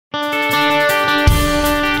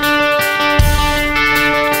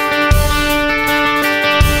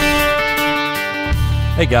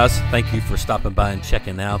Hey guys, thank you for stopping by and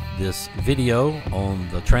checking out this video on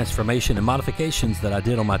the transformation and modifications that I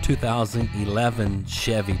did on my 2011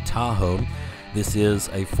 Chevy Tahoe. This is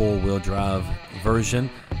a four-wheel drive version.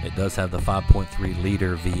 It does have the 5.3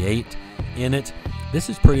 liter V8 in it. This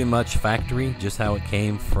is pretty much factory, just how it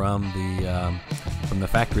came from the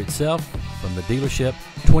factory itself, from the dealership.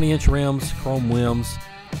 20-inch rims, chrome rims.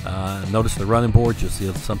 Notice the running boards. You'll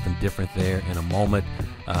see something different there in a moment.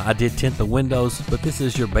 I did tint the windows, but this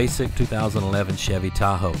is your basic 2011 Chevy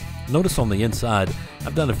Tahoe. Notice on the inside,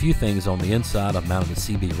 I've done a few things on the inside. I've mounted a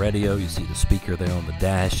CB radio. You see the speaker there on the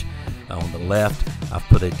dash. On the left, I've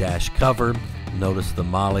put a dash cover. Notice the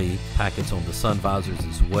Molle packets on the sun visors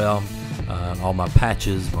as well. All my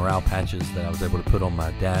patches, morale patches that I was able to put on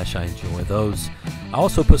my dash, I enjoy those. I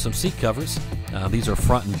also put some seat covers. These are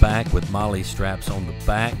front and back with Molle straps on the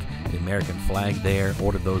back, the American flag there.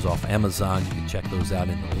 Ordered those off Amazon. You can check those out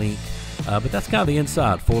in the link. But that's kind of the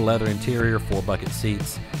inside. Full leather interior, 4 bucket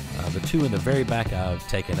seats. The two in the very back I've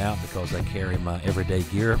taken out because I carry my everyday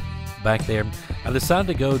gear back there. I decided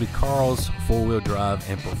to go to Carl's four-wheel drive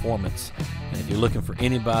and performance. And if you're looking for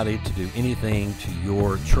anybody to do anything to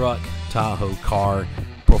your truck, Tahoe, car,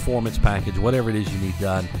 performance package, whatever it is you need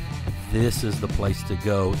done, this is the place to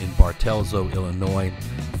go in Bartelso, Illinois.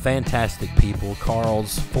 Fantastic people.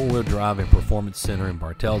 Carl's four-wheel drive and performance center in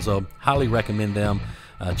Bartelso. Highly recommend them.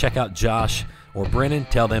 Check out Josh or Brennan.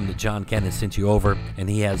 Tell them that John Cannon sent you over, and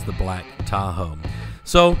he has the black Tahoe.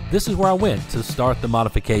 So this is where I went to start the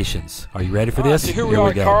modifications. Are you ready for this? So here we are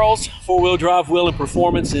at Carl's four-wheel drive wheel and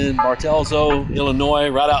performance in Bartelso, Illinois,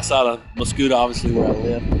 right outside of Muscuda, obviously where I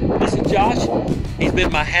live. This is Josh. He's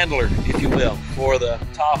been my handler, if you will, for the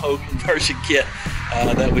Tahoe conversion kit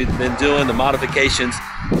that we've been doing, the modifications.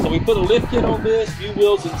 So we put a lift kit on this, new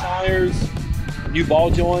wheels and tires, new ball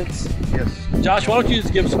joints. Yes. Josh, why don't you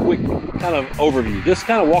just give us a quick kind of overview? Just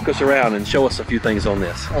kind of walk us around and show us a few things on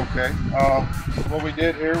this. Okay. What we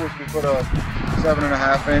did here was we put a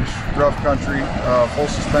 7.5-inch rough country full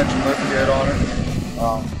suspension lift kit on it.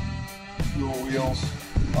 Dual wheels.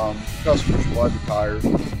 Customer supplied the tires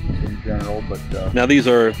in general, but now these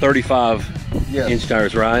are 35-inch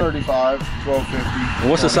tires, right? 35, 1250. And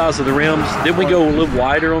what's the size of the rims? Did we go a little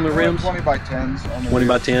wider on the rims? 20 by 10s. On the 20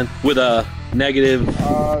 by 10 with a negative.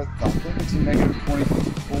 I think it's a negative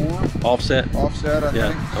 24 offset. Offset, I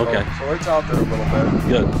think. So, okay. So it's out there a little bit.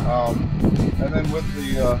 Good. And then with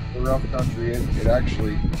the rough country, it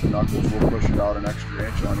actually, the knuckles will push it out an extra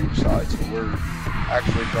inch on each side. So we're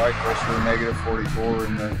actually probably closer to negative 44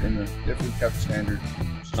 in the if we kept standard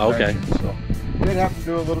suspension. Okay. So we did have to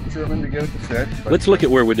do a little trimming to get it to fit. Let's look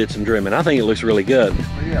at where we did some trimming. I think it looks really good.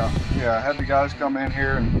 Yeah. I had the guys come in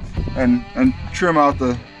here and trim out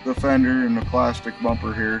the Fender and the plastic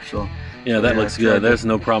bumper here. So yeah, that looks good. There's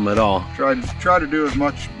no problem at all. Try to do as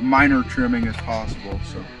much minor trimming as possible.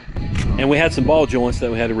 So. And we had some ball joints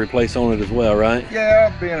that we had to replace on it as well, right?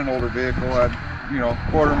 Yeah, being an older vehicle, I had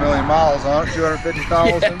 250,000 miles on it,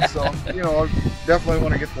 250,000. Yeah. So I definitely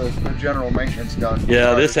want to get the general maintenance done.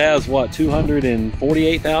 Yeah, this has what,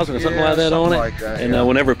 248,000 or something like that on it. Like that, and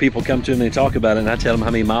whenever people come to me and they talk about it, and I tell them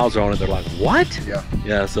how many miles are on it, they're like, "What?" Yeah.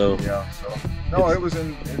 Yeah. So. Yeah. So. No, it was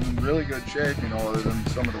in really good shape, other than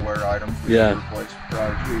some of the wear items we replaced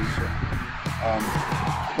prior to. So,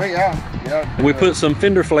 but yeah. We put some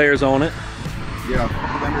fender flares on it. Yeah,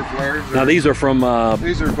 fender flares. Now these are from.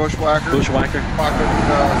 These are Bushwhacker. Pocket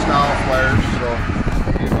style flares. So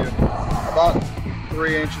they give you about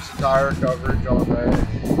 3 inches of tire coverage on that.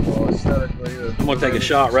 So aesthetically, I'm gonna take a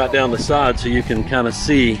shot right down the side so you can kind of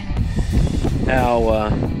see how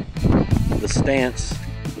the stance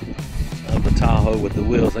of the Tahoe with the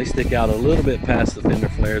wheels, they stick out a little bit past the fender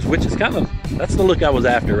flares, which is that's the look I was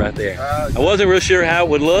after right there. I wasn't real sure how it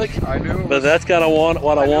would look. I knew, but that's kind of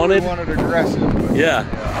what I wanted. We wanted aggressive. But yeah,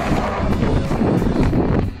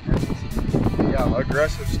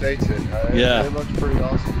 aggressive states it. It looks pretty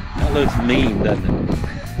awesome. That looks mean, doesn't it?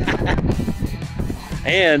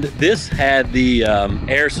 And this had the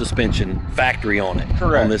air suspension factory on it.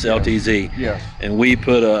 Correct. On this LTZ. Yes. And we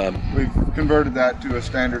put we've converted that to a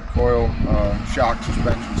standard coil shock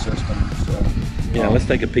suspension system. So yeah, let's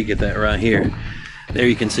take a peek at that right here. There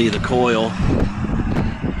you can see the coil.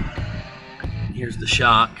 Here's the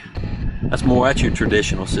shock. That's your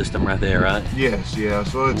traditional system right there, right? Yes, yeah.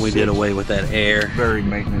 So we did away with that air. Very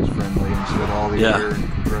maintenance friendly instead of all the air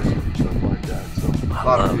and compressor and stuff like that. So a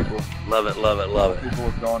lot of people love it. People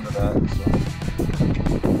have gone to that. So.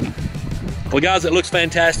 Well, guys, it looks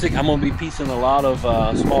fantastic. I'm going to be piecing a lot of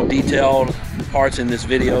small detailed parts in this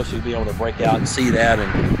video, so you'll be able to break out and see that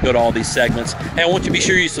and go to all these segments. Hey, I want you to be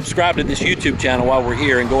sure you subscribe to this YouTube channel while we're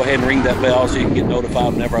here, and go ahead and ring that bell so you can get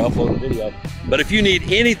notified whenever I upload a video. But if you need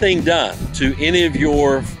anything done to any of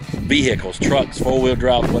your vehicles, trucks, four-wheel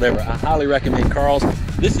drive, whatever, I highly recommend Carl's.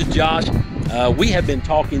 This is Josh. We have been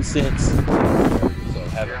talking since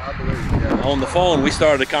on the phone. We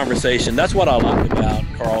started a conversation. That's what I like about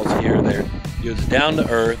Carl's here. You're down to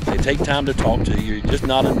earth. They take time to talk to you. You're just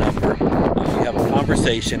not a number. You have a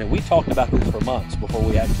conversation, and we talked about this for months before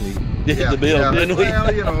we actually did the build, didn't we?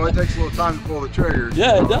 Well, you know, it takes a little time to pull the trigger.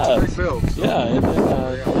 Yeah, it does. It's a big build, so. Yeah, and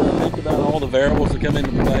then think about all the variables that come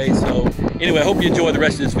into play. So anyway, I hope you enjoy the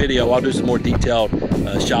rest of this video. I'll do some more detailed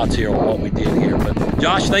shots here on what we did here. But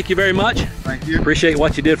Josh, thank you very much. Thank you. Appreciate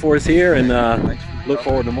what you did for us here, and look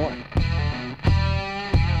forward to more.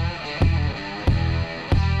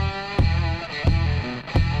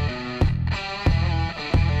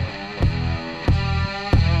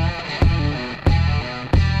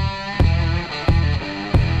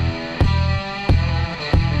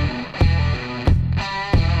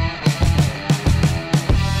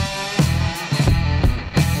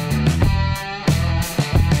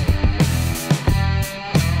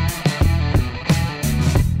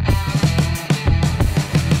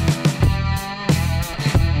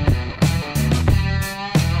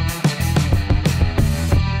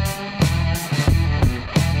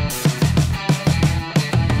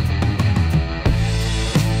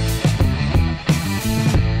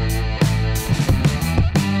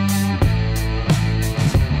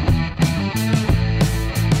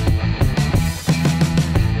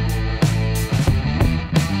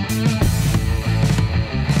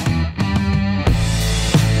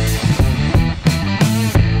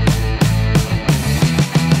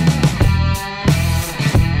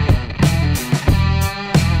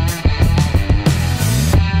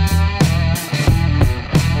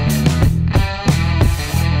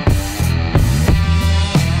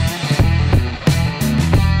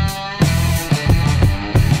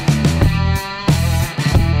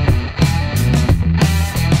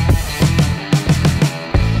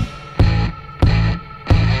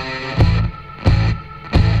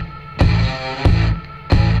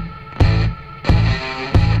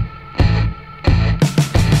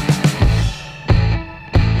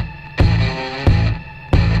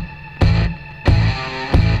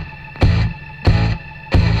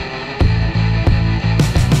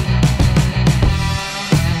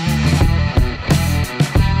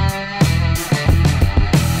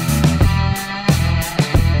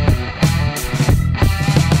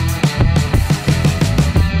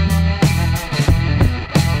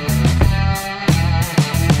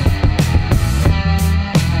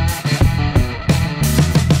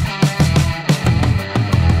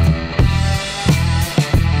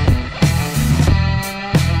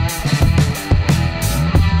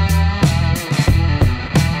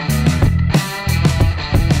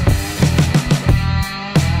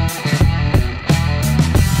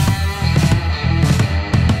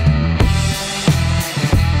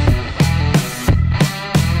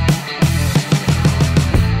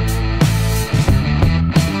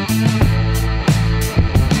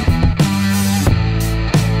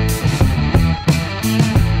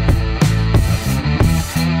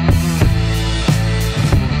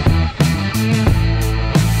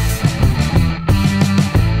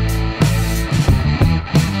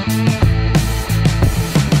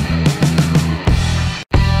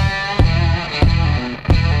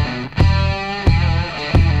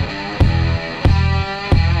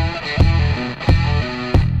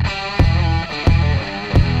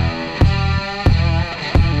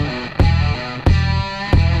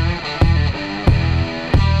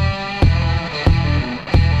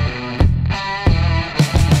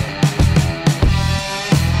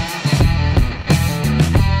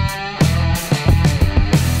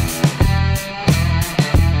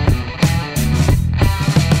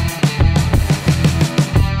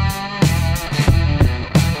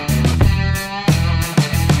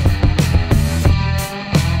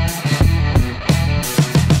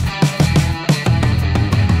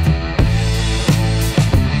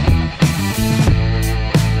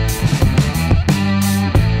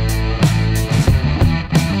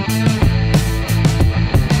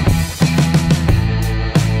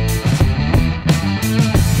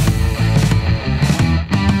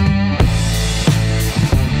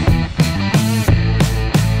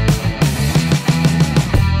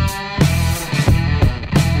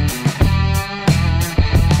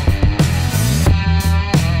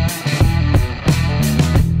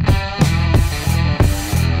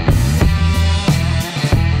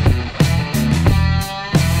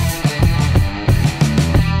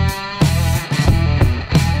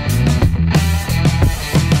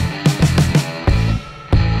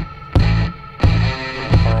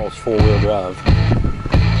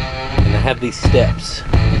 have these steps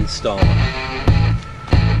installed.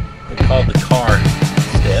 They're called the CARR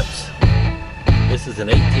steps. This is an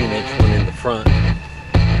 18-inch one in the front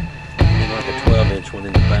and like a 12-inch one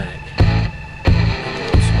in the back. A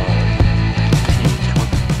little smaller.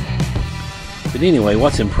 But anyway,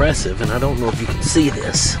 what's impressive, and I don't know if you can see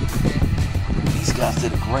this, these guys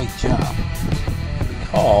did a great job,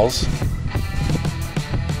 because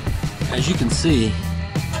as you can see,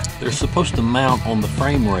 they're supposed to mount on the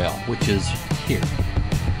frame rail, which is here,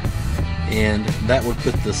 and that would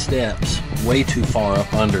put the steps way too far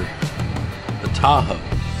up under the Tahoe.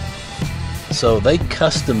 So they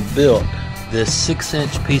custom built this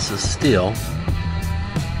 6-inch piece of steel,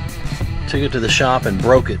 took it to the shop and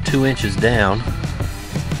broke it 2 inches down,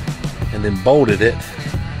 and then bolted it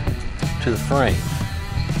to the frame,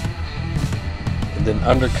 and then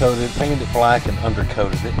undercoated, painted it black and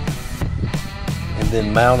undercoated it, and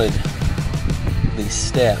then mounted these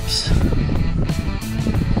steps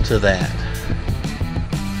to that.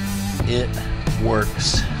 It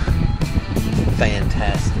works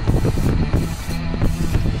fantastic.